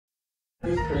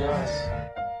You have pretty eyes.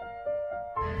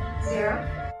 Sarah?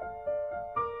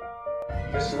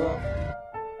 Guess you will.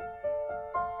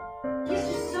 He's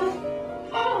just so...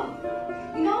 Oh!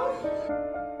 You know?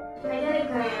 My daddy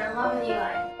Clare, in love with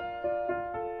Eli.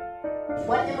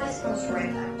 What am I supposed to write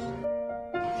about?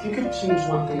 If you could change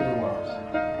one thing in the world,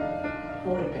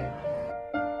 what would it be?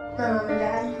 My mom and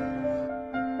dad.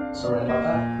 So right about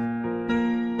that.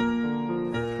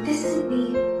 This isn't me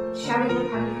shouting at a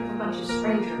party with a bunch of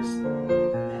strangers.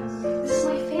 This is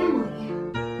my family.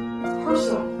 It's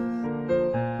personal.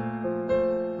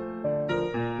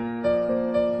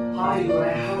 Hi,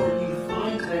 Eli. How are you?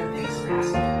 Fine, Claire. Thanks for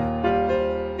asking.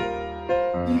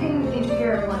 You can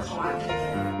interfere every once in a while.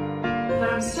 But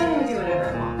I'm still gonna do whatever I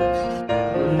want. I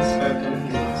wouldn't expect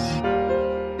anything else.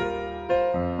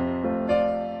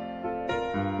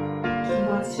 He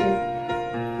wants to.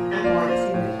 I want to.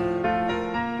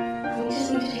 We just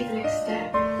need to take the next step.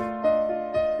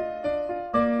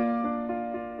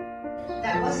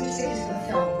 That wasn't as sick as the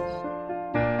film.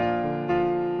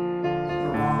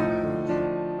 You're wrong.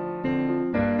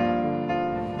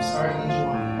 I'm sorry I led you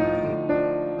on.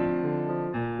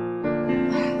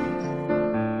 What happened?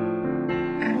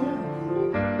 I don't know.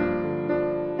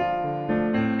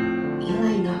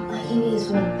 Eli not liking me is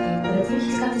one thing, but I think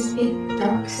he's got this big,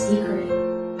 dark secret.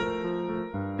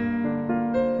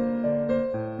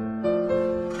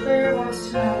 Claire wants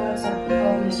to know what's up with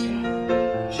all the mystery.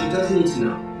 She does need to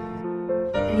know.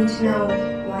 I need to know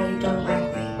why you don't like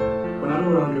me. When I'm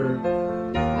around her,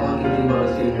 all I can think about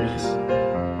is getting her to sleep.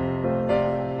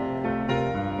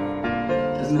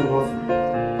 Doesn't mean well for me.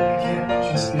 I can't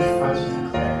just be friends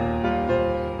with Claire.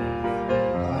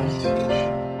 I like you too much.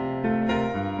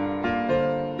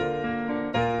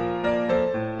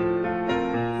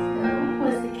 So,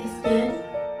 was the kiss good?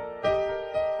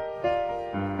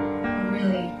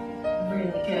 Really,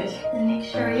 really good. Then make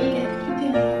sure you get to keep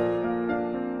doing it.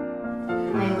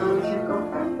 Am I alone with your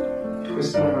girlfriend?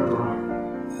 Twist my arm wrong.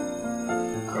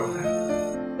 Girlfriend.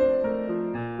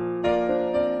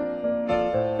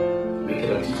 Make it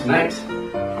up to you tonight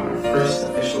on our first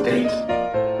official date.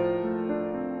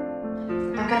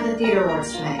 I've got the theater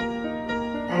awards tonight,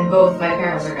 and both my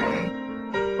parents are going.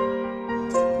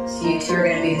 So you two are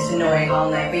gonna be this annoying all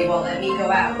night, but you won't let me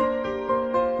go out?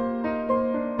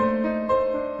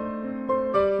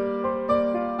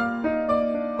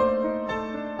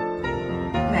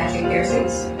 Matching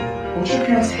piercings? Won't your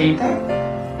parents hate that?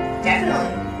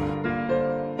 Definitely.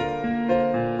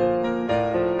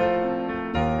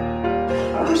 I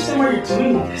don't understand why you're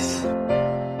doing all this.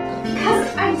 Because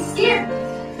I'm scared.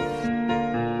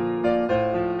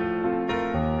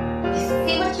 You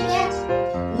see what you get?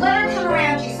 Let her come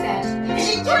around, you said. And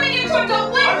she's turning into a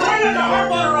delinquent. I'm trying not to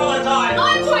harp on her all the time!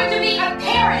 I'm trying to be a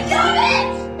parent. Stop it!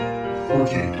 We're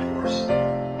getting divorced.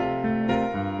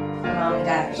 My mom and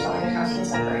dad are selling the house and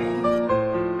separating.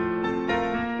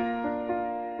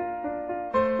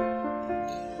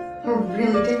 We're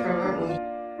really different, aren't we?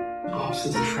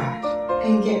 Opposites attract.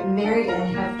 And get married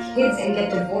and have kids and get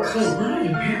divorced. Because we're not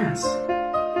your parents.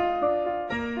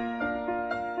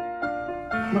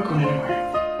 I'm not going anywhere.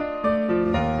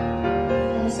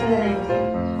 Let's do that anything.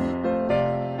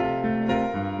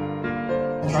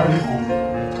 I'll drive you home.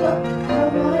 Look, I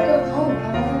don't want to go home. I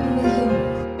want to be with you.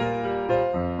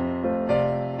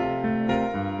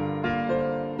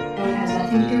 And it has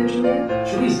nothing to do with Julia?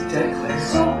 Julie's dead, Claire.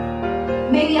 So,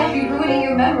 maybe I'll be ruining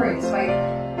your memories by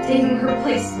taking her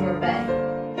place in your bed.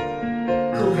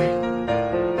 Go away.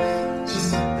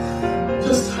 Just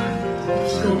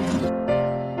go.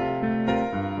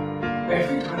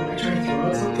 Every time I try to throw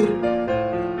out something,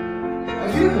 I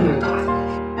feel like I'm gonna die.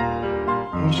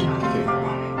 I want you not to give up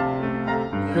on me.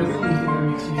 You're the only thing that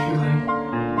makes me feel like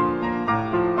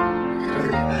I could ever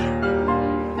get better.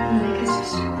 Make us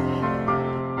just start with me.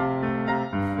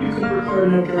 You could work hard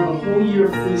enough during a whole year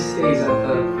of free stays at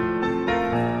the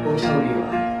hotel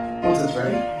Eli. Once it's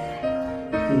ready,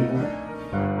 then you work.